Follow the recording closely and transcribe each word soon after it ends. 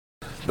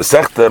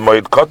Masechta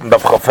Moed Katan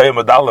Daf Chafei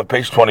Medal,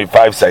 page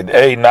 25, side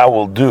A. Now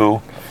we'll do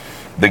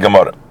the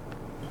Gemara.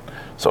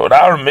 So in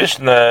our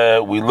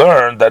Mishnah, we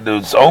learned that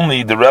it's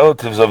only the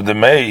relatives of the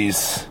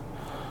maize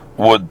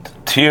would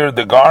tear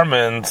the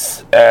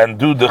garments and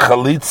do the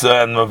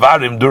chalitza and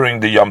mavarim during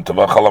the Yom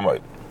Tov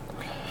Chalamoid.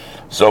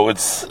 So it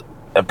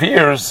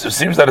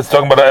seems that it's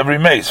talking about every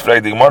maize.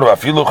 Frag the Gemara,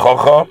 Afilu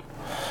Chacham.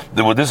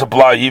 Would this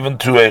apply even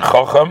to a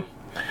Chacham?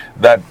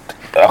 That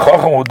a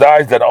Chacham who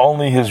dies, that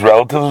only his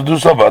relatives will do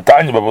so. But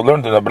we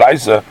learned in the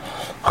Braisa,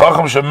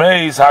 Chacham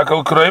Shemeiz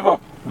Hakol Kreva,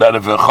 that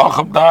if a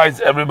Chacham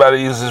dies,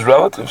 everybody is his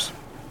relatives.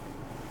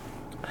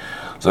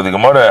 So the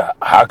Gemara,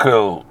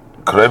 Hakol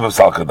Kreva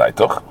Salkadai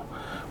Toch,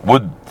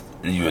 would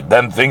you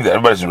then think that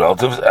everybody's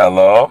relatives?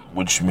 Ella,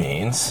 which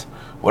means,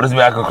 what does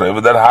Hakol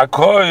Kreva? That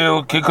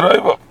Hakol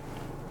Kikreva,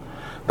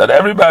 that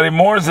everybody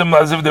mourns him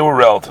as if they were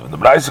relatives. The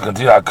Braisa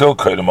continues, Hakol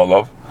Kreva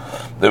Malov.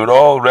 They would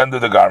all render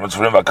the garments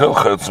for him, and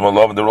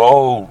they would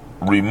all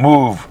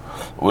remove,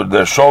 with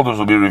their shoulders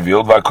will be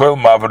revealed, and they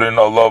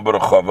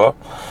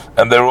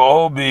will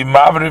all be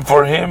mavrin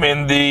for him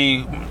in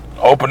the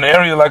open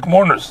area like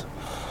mourners.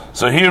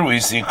 So here we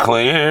see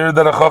clear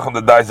that a chacham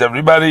that dies,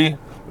 everybody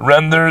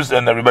renders,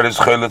 and everybody's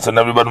chalitz, and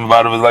everybody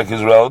mavrin is like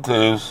his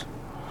relatives.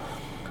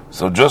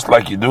 So just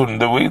like you do it in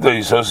the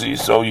weekday, so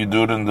you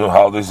do it in the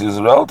holidays,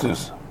 his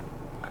relatives.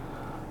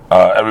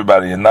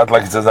 Everybody, and not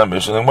like it says on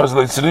Mishnah.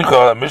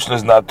 The Mishnah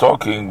is not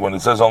talking, when it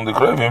says only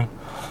Krevim,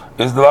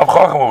 is the Lav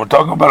Chacham. We're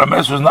talking about a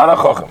mess who's not a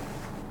Chacham.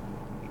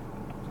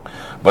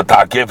 But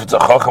if it's a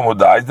Chacham who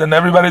dies, then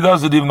everybody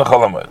does it, even the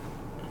Chalamoid.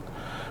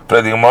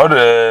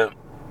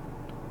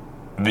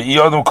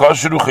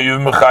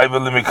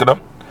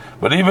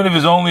 But even if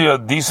he's only a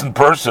decent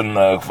person,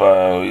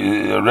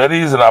 already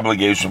is an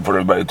obligation for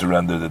everybody to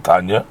render the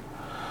Tanya.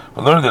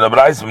 We learned in the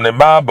Braisa,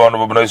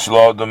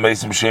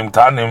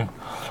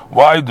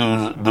 why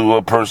do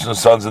a person's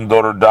sons and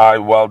daughter die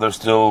while they're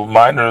still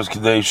minors? So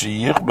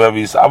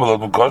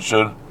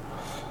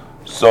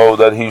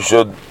that he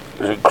should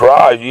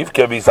cry. He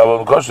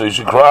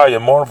should cry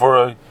and mourn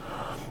for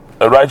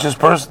a righteous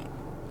person.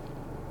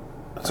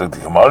 So the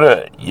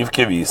Gemara, he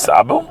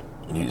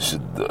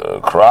should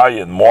cry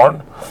and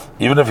mourn,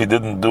 even if he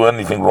didn't do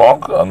anything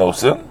wrong, no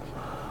sin.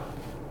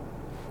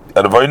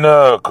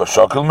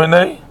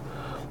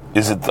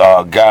 Is it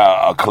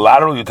a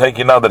collateral you're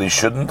taking out that he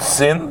shouldn't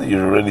sin?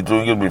 You're already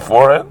doing it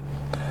beforehand?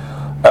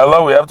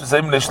 Hello, we have to say,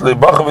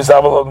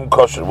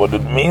 what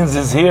it means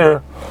is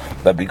here,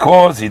 that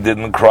because he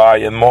didn't cry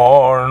and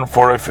mourn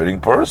for a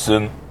fitting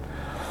person,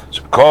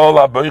 for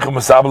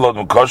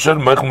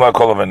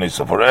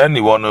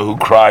anyone who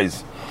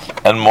cries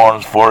and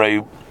mourns for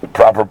a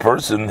proper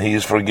person, he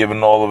is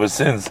forgiven all of his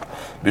sins,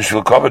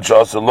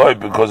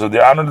 because of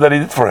the honor that he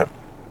did for him.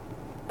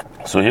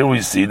 So here we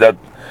see that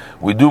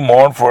we do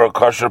mourn for a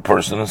kosher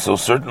person, so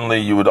certainly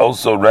you would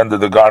also render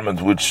the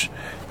garment, which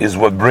is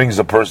what brings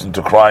a person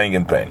to crying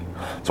in pain.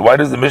 So why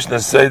does the Mishnah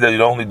say that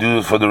you only do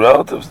it for the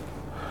relatives?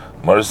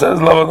 Mara says,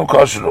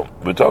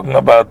 we're talking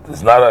about,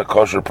 it's not a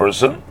kosher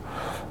person,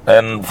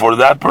 and for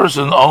that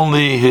person,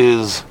 only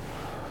his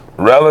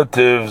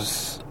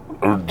relatives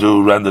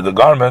do render the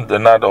garment,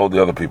 and not all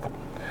the other people.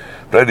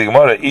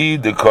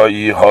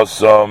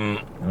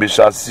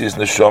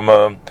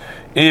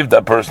 If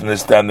that person is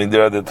standing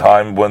there at the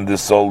time when the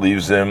soul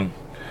leaves him,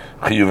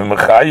 then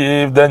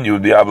you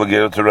would be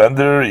obligated to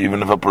render,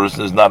 even if a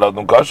person is not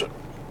Adam Kosher.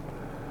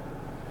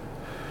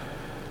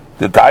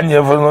 The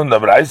Tanya from the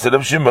Braisa,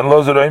 Rav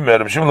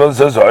Shimon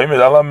says,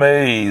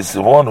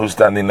 one who's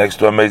standing next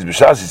to a maze, at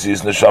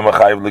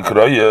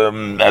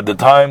the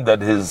time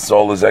that his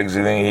soul is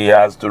exiting, he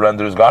has to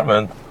render his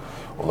garment.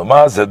 Work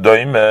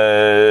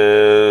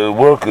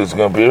is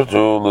compared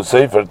to the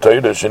Sefer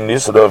Torah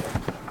Shenisrav,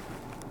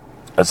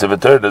 as if a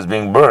Torah is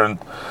being burned.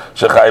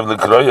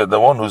 The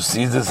one who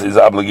sees this is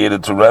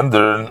obligated to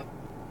render.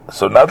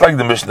 So not like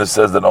the Mishnah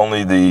says that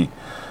only the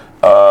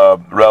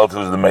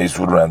relatives of the mace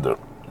would render.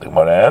 The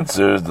Gemara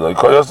answers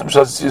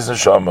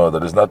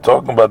that is not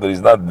talking about that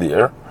he's not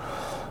there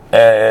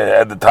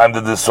at the time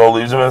that the soul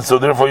leaves him, and so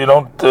therefore you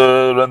don't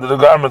render the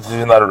garments if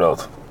he's not a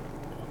relative.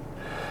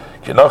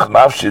 The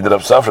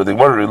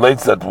Gemara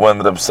relates that when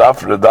Rab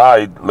Safra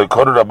died, the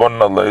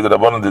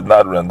Rabbanan did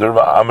not render.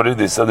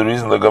 They said the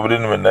reason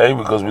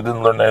because we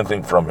didn't learn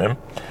anything from him,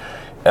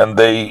 and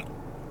they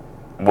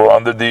were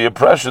under the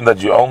impression that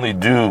you only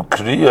do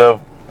kriya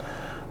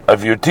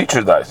if your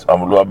teacher dies.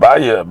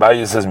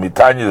 Abaye says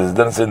mitanya. This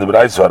doesn't say in the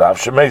Braisa Rav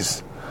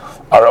Shemeis.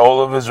 Are all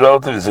of his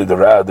relatives? They say the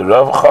Rav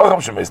Chacham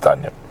Shemeis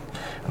Tanya.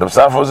 Rab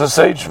Safra was a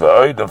sage,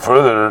 and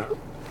further,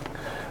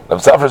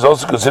 Rav Safra is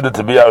also considered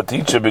to be our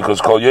teacher because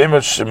Kol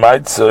Yemesh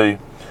might say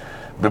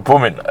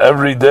Bepumin.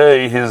 Every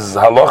day his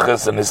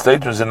halachas and his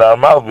statements in our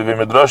mouth be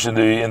midrash in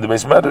the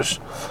Beis Medrash.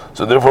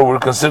 So therefore we're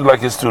considered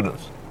like his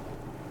students.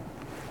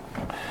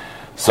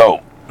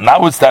 So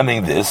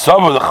notwithstanding this,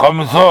 some of the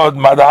Chachamim thought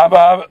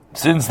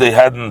since they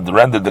hadn't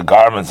rendered the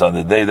garments on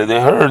the day that they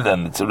heard,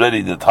 and it's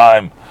already the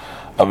time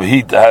of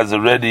heat has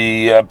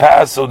already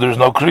passed, so there's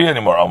no kriya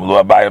anymore.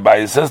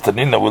 Abaye says,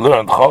 Tanina, we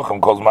learned, Chacham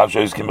calls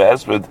Ma'ashoiskim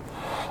Behesped,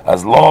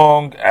 as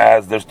long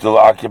as they're still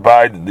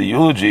occupied in the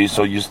eulogy,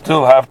 so you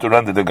still have to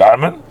render the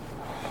garment.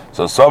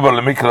 So Sober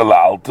Lemikra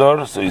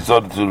La'altar, so you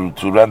started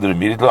to render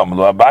immediately.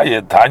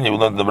 Abaye, Tanya, we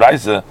learned the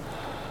Braisa,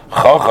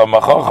 Chacham,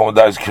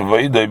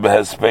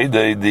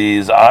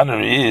 his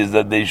honor is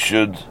that they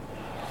should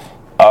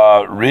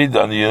read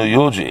on the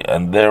eulogy,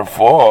 and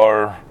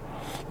therefore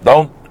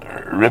don't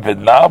rip it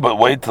now, but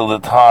wait till the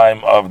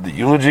time of the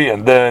eulogy,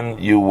 and then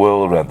you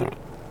will render it.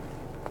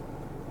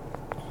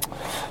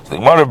 So the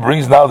Gemara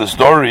brings now the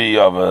story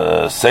of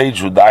a sage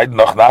who died,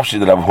 Noch Nafshi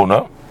de Rav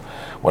Huna.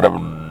 When Rav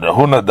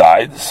Huna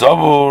died,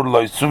 Savur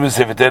lo'itzuvis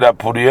hefetera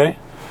puriyeh,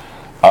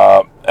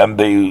 and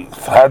they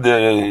had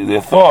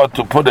the thought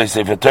to put a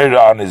Sefer Torah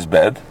on his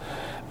bed,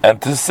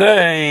 and to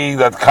say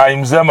that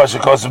Kaim Zema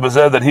Shekosu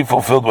Bezeh, that he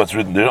fulfilled what's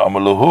written there.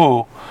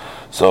 Amalahu.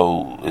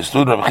 So his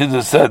student Rav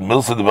Chizah said,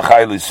 Milsa de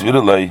B'chayli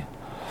Svirelei,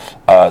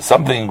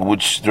 something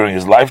which during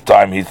his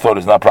lifetime he thought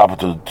is not proper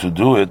to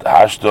do it.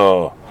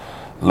 Hashto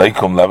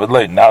Leikum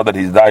Levedlei. Now that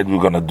he's died, we're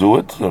going to do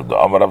it.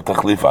 Amar Rav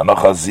Tachlifa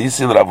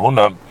Anochazisil Rav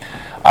Huna.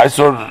 I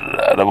saw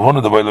Rav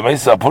Huna the Boile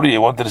Mesa Puri. He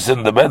wanted to sit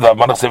in the bed. There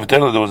was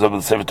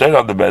a Sefer Torah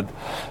on the bed.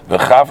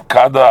 V'chav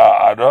Kada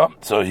Ara.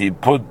 So he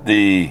put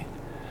the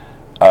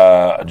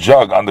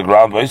jug on the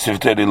ground.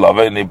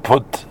 And he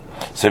put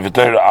Sefer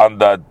Torah on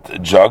that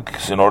jug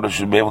in order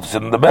to be able to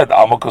sit in the bed.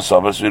 Alma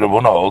Kosover, so Rav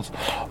Huna holds.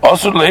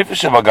 Also,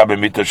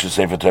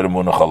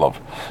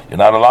 you're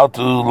not allowed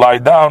to lie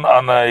down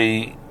on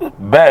a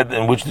bed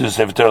in which there's a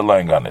Sefer Torah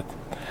lying on it.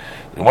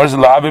 So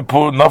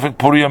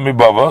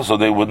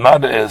they would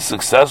not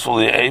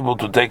successfully able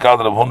to take out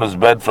Rav Huna's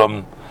bed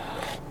from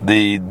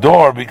the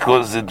door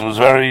because it was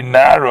very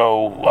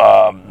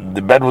narrow.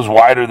 The bed was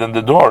wider than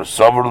the door.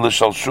 So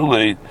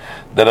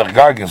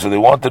they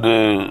wanted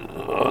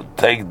to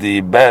take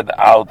the bed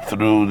out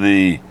through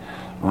the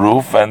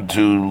roof and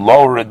to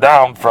lower it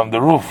down from the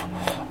roof.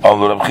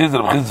 Rav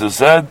Chizah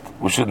said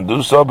we shouldn't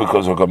do so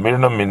because we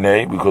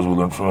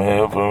learned from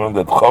him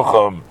that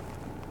Chacham,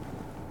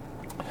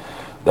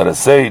 that a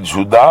sage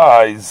who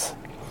dies,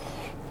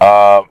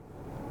 that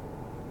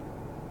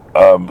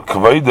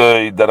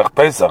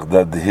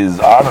his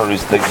honor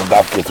is taken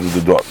after through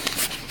the door.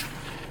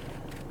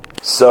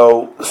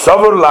 So so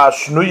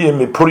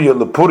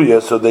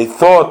they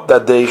thought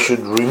that they should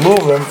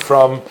remove him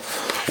from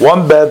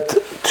one bed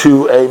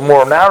to a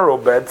more narrow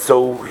bed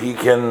so he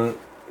can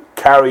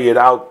carry it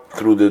out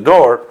through the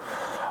door.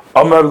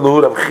 Amar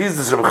Lu Rav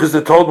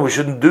Chizah told him we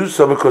shouldn't do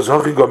so because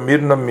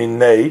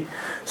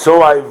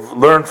so I've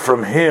learned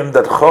from him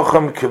that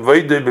Chacham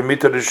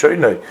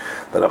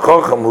that a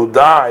Chacham who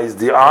dies,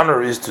 the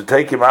honor is to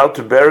take him out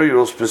to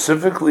burial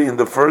specifically in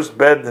the first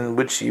bed in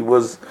which he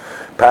was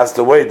passed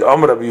away.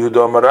 How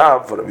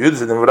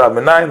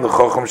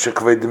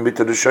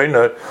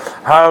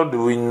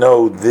do we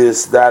know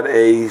this, that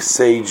a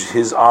sage,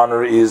 his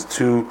honor is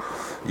to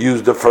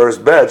use the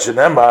first bed?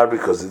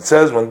 Because it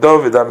says when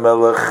David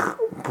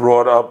HaMelech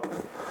brought up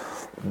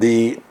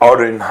the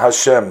Aron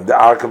Hashem, the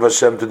Ark of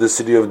Hashem, to the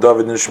city of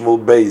David in Shmuel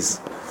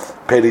Beis,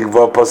 Perik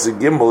Vav Pasuk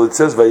Gimel, it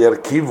says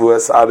Vayarkivu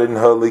es Aron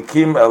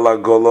Halikim el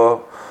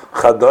Agola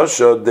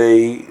Chadasha.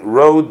 They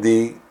rode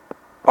the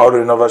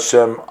Aron of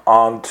Hashem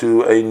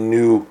onto a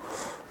new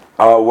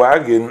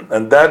wagon,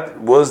 and that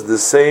was the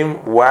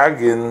same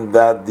wagon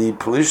that the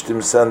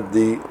Pelishtim sent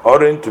the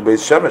Aron to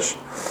Beis Shemesh.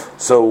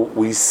 So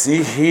we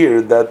see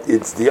here that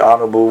it's the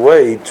honorable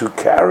way to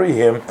carry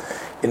him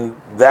in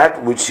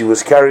that which he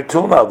was carried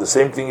till now. The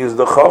same thing is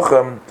the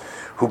Chacham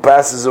who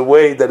passes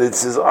away, that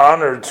it's his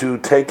honor to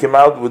take him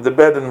out with the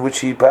bed in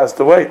which he passed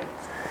away.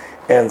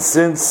 And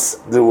since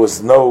there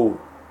was no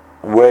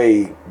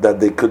way that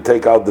they could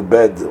take out the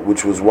bed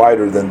which was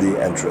wider than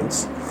the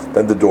entrance,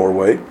 than the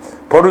doorway,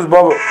 Porus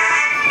Baba,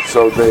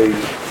 so they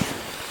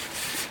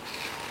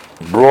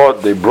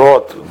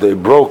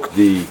broke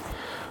the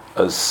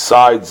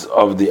sides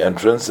of the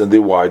entrance and they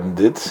widened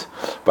it,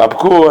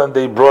 and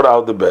they brought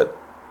out the bed.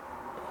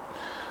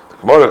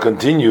 Gemara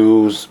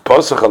continues,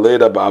 Pasach Alei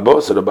Rab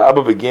Abba, so Rab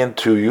Abba began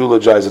to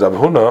eulogize Rav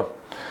Huna,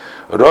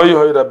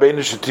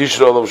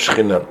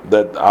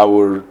 that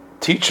our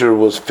teacher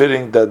was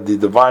fitting that the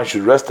divine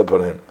should rest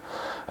upon him.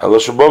 But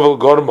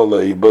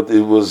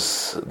it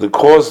was the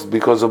cause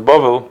because of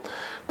Bavel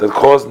that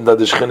caused that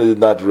the Shekhinah did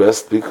not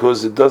rest,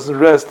 because it doesn't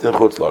rest in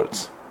Chutz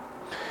La'aretz.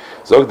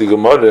 So the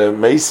Gemara,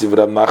 Meisiv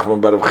Rab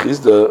Nachman bar Rav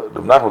Chizda,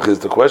 Rav Nachman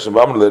Chizda question,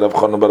 V'amr Rav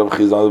Chanan bar Rav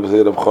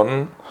Chizda, Rav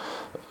Chanan.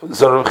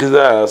 So Rav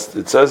Chizda asked,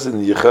 it says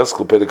in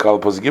Yecheskel Perikal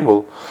Pas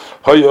Gimel,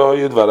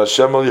 Hoyo Dvar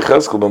Hashem al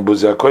Yecheskel ben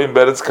Buz Yakoyim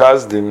Beretz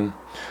Kazdim.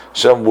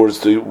 Hashem words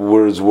to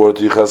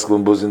Yecheskel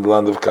ben Buz in the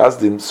land of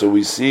Kazdim. So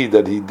we see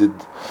that he did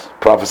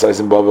prophesy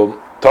in Babel.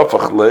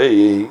 Tofach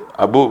lei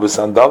Abu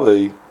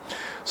b'Sandalei.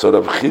 So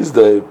Rav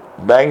Chizda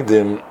banged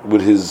him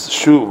with his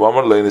shoe.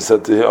 Amar lei, and he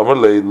said to him, Amar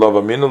lei Lav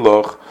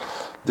Aminulach.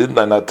 Didn't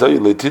I not tell you,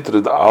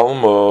 Leititred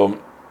Alma?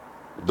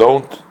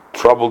 Don't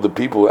trouble the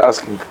people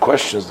asking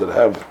questions that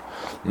have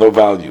no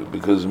value,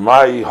 because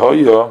my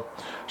hoya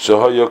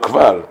Shahaya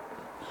Kvar.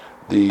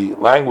 The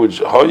language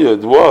Hoya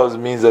it was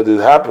means that it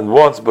happened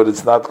once, but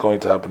it's not going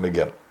to happen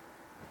again.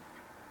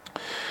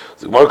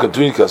 So Gemara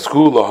continues,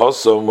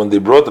 when they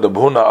brought Rab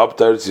Huna up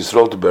to Eretz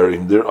Yisrael to bury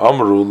him, there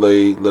Amru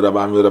le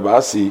Rabbi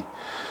Rabasi.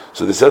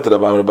 So they said to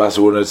Rabbi Rabasi,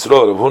 we're in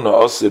Yisrael.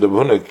 Rab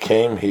Huna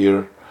came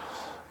here,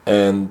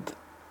 and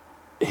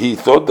he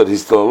thought that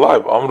he's still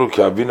alive. Amru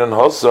ki avinan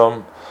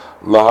Hossam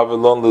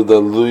lahavelon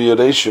l'dalu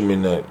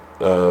yereshim.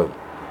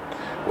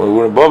 When we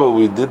were in Babel,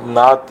 we did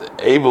not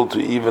able to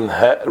even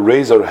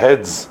raise our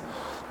heads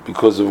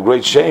because of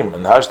great shame.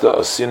 And hashta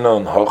asina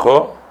and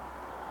hacha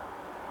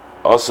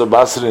asa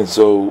basrin.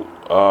 So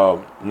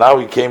now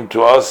he came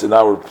to us in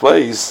our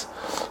place.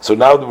 So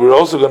now we're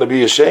also going to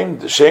be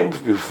ashamed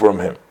from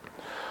him.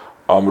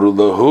 Amru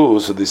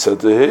lahu. So they said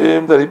to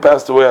him that he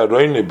passed away.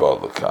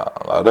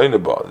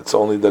 It's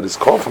only that his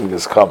coffin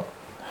has come.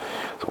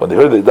 So when they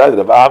heard they died,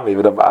 Rav Ami,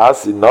 Rav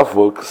Asi,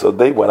 Nafuk, so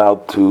they went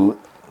out to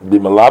the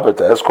Malaber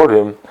to escort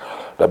him.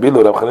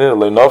 Rabilu, Rav Chanina,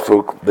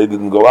 Nafuk, they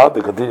didn't go out,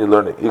 they continued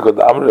learning. He got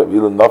the Amr,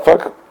 Rabilu,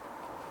 Nafak.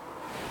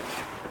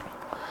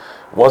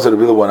 Once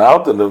Rabilu went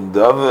out, and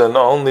the other, and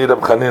only Rav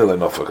Chanina,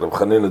 Nafak. Rav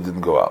Chanina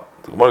didn't go out.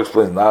 The Gemara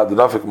explains, now the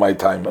Nafak, my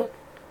time.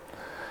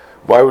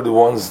 Why were the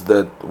ones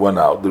that went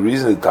out? The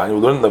reason the time, we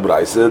learned in the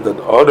Braise that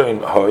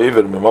Orein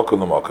Ha'ever Mimakum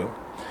Lamakim,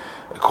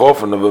 a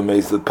coffin of a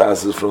mace that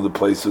passes from the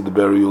place of the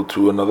burial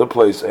to another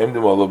place,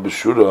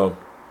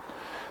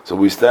 so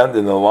we stand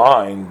in a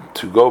line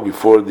to go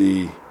before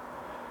the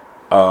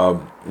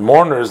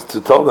mourners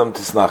to tell them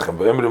Tisnachem.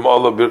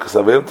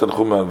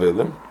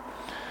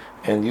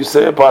 And you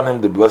say upon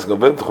him the blessing of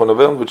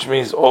Velim, which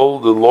means all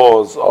the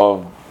laws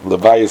of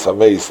Levias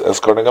HaMace,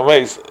 escorting a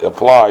mace,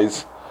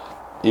 applies,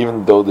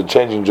 even though they're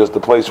changing just the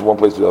place from one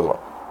place to the other one.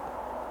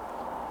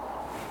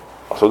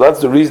 So that's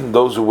the reason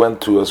those who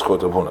went to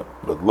escort Rav Huna.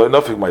 But lo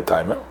nafik my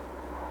time.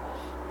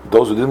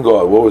 Those who didn't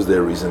go out, what was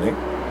their reasoning?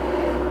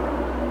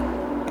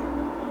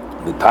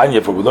 The Tanya,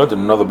 for we learned in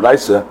another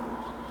Braisa,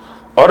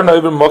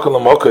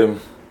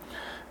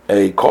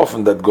 a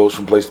coffin that goes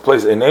from place to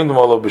place. A named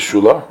Allah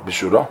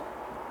Bishura.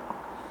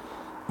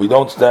 We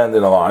don't stand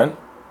in a line.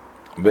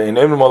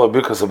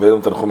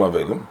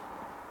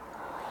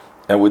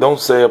 And we don't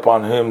say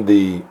upon him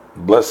the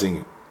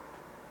blessing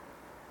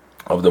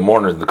of the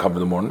mourners, the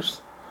company of the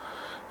mourners.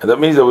 And that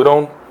means that we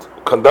don't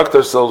conduct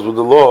ourselves with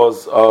the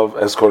laws of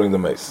escorting the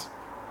mace.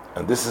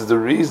 And this is the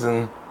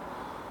reason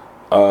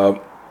for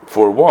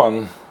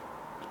the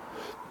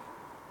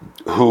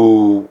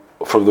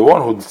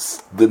one who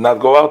did not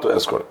go out to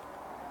escort.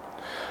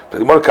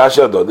 But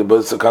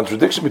it's a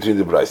contradiction between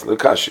the Braisa.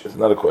 It's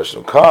not a question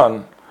of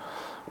Khan.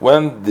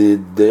 When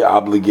did they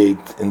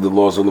obligate in the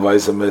laws of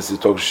Levias HaMace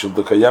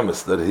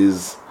that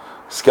his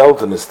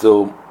skeleton is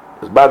still,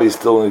 his body is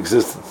still in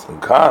existence?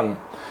 And Khan,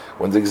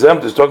 when the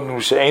exempt is talking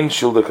about She'ein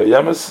Shilda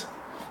Kayemes,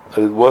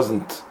 that it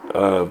wasn't,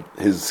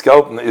 his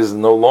skeleton is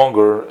no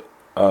longer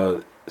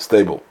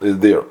stable, is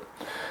there.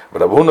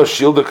 But Rav Huna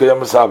Shilda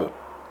Kayemes Habe.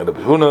 And Rav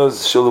Huna's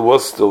Shilda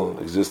was still in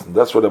existence.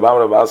 That's why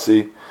Rav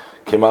Asi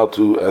came out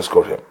to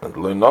escort him. And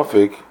Lo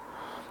Nafik,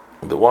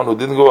 the one who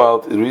didn't go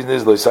out, the reason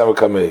is Lo Yisayim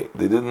Kamei.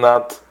 They did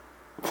not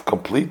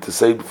complete to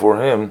say before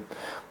him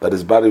that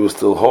his body was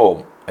still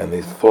whole. And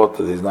they thought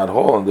that he's not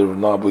whole, and there was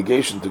no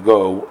obligation to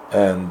go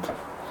and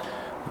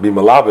be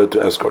malaber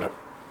to escort him.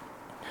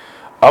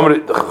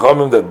 Amri, the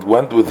Chachamim that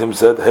went with him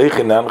said, Hey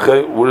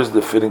Chinanche, where is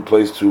the fitting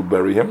place to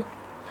bury him?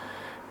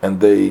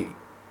 And they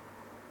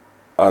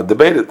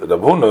debated.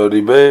 Rav Huna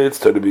debates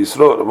Torah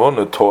B'Yisrael. Rav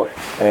Huna taught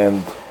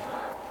and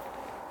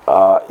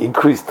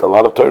increased a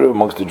lot of Torah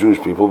amongst the Jewish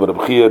people, but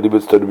Rav Chia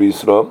debates Torah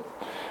B'Yisrael.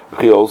 Rav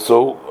Chia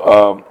also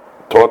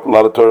taught a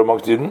lot of Torah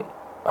amongst Yidden,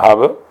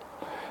 Hava.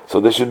 So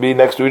they should be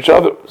next to each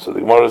other. So the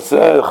Gemara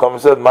said,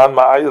 Man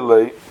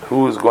ma'ayilei,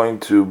 who is going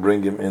to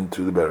bring him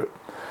into the burial?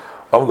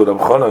 Rav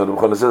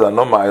Chana says,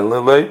 Ano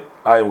ma'ayilei,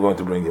 I am going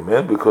to bring him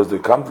in, because they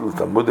come to the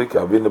Talmudik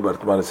Avinu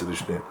Bartman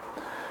Siddushnim.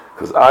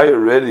 Because I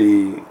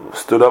already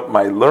stood up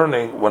my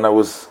learning when I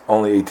was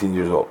only 18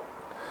 years old.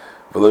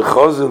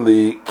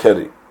 V'lechozili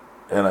keri,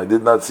 and I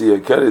did not see a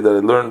keri that I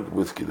learned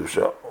with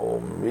Kiddusha.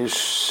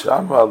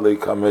 Mishama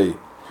lekamei,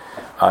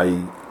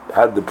 I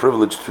had the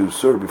privilege to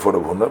serve before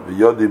Rav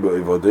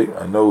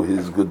Huna. I know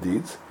his good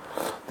deeds.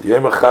 The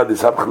Yom Echad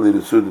is Hapchali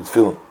Resud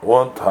Tefillin.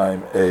 One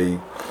time, a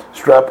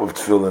strap of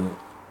tefillin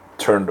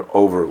turned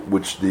over,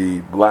 which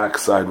the black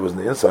side was on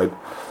the inside.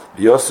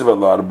 Yosef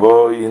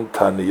al-Arbo in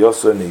Tani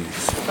Yosef, and he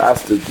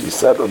fasted. He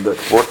sat on that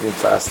 14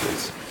 fast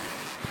days.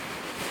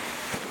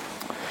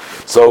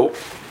 So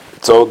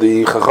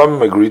the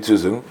Chachamim agreed to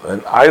him,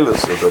 and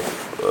Eilis,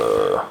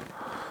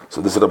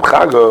 so this Reb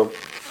Chaga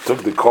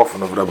took the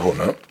coffin of Reb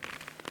Huna,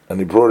 and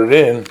he brought it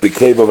in the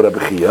cave of Reb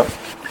Chia,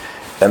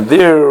 and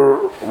there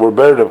were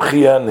buried Reb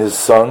Chia and his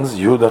sons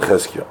Yehuda and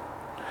Cheskia.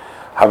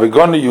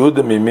 Havigoni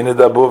Yehuda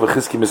miminadabu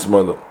v'Cheskia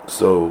mismoilo.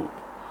 So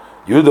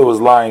Yehuda was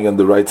lying on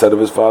the right side of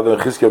his father,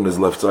 and Cheskia on his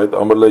left side.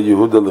 Amar le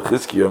Yehuda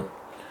leCheskia.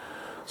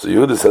 So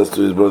Yehuda says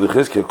to his brother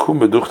Cheskia, "Kum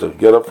beduchter,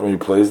 get up from your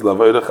place.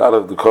 Lavayrech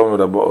arach the coffin of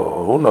Reb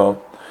Huna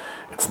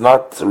it's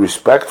not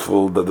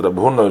respectful that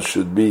Rabbi Huna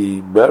should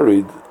be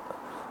buried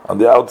on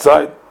the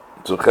outside.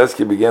 So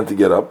Chesky began to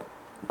get up.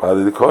 As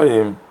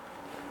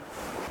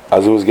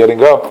he was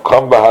getting up,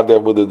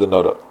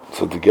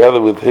 so together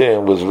with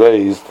him was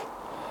raised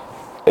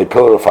a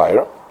pillar of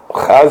fire.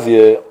 Rav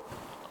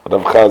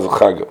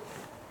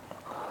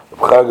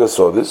Chaga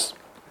saw this,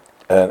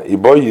 and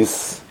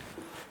Iboyis,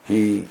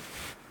 he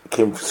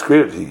came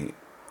scared.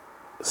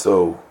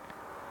 So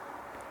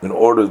in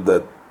order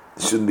that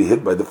he shouldn't be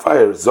hit by the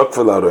fire,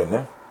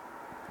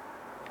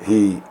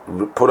 he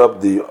put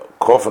up the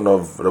coffin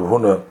of Rav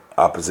Huna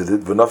opposite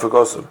it,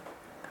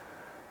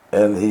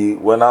 and he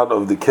went out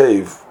of the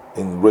cave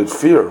in great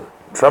fear,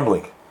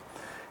 trembling,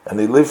 and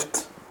he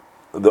left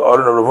the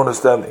Aron of Rav Huna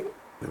standing.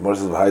 The Gemara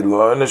says,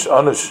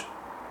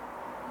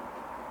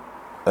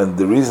 and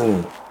the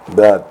reason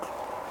that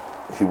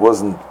he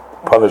wasn't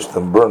punished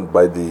and burned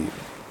by the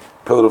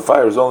pillar of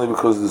fire is only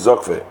because the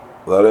Zokve,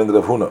 the Aron of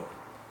Rav Huna.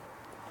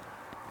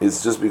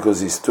 It's just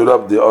because he stood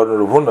up, the Aron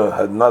of Rav Huna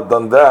had not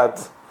done that,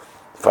 the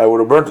fire would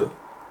have burnt him.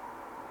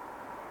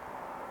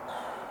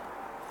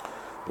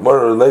 The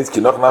Gemara relates,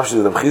 when Rav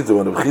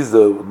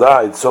Chizda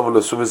died,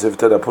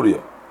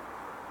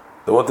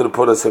 they wanted to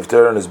put a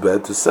Sefter in his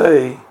bed to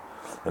say,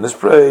 in his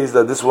praise,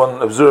 that this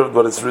one observed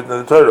what it's written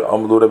in the Torah.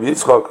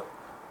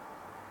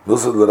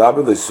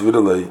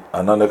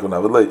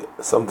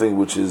 Something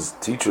which his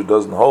teacher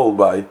doesn't hold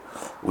by,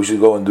 we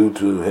should go and do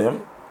to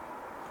him.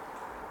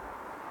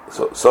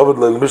 So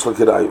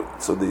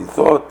they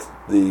thought,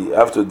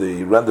 after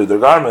they rendered their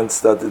garments,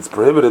 that it's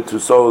prohibited to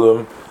sew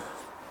them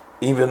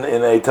even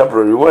in a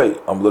temporary way.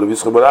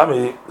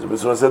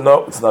 The said,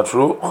 no, it's not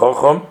true.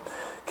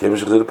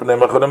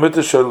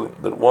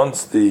 That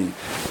once the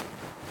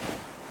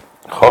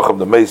Chacham,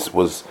 the mace,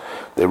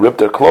 they ripped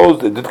their clothes,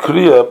 they did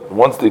Kriya,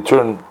 once they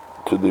turn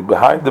to the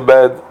behind the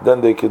bed,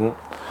 then they can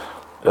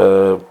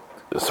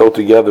sew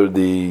together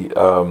the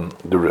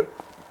rib.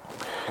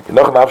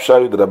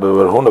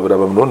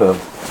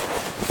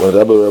 When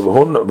Rabbi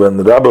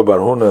Bar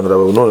Huna and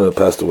Rabbi Menuna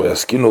passed away,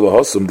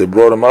 they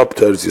brought him up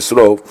to Eretz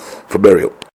Yisrael for burial.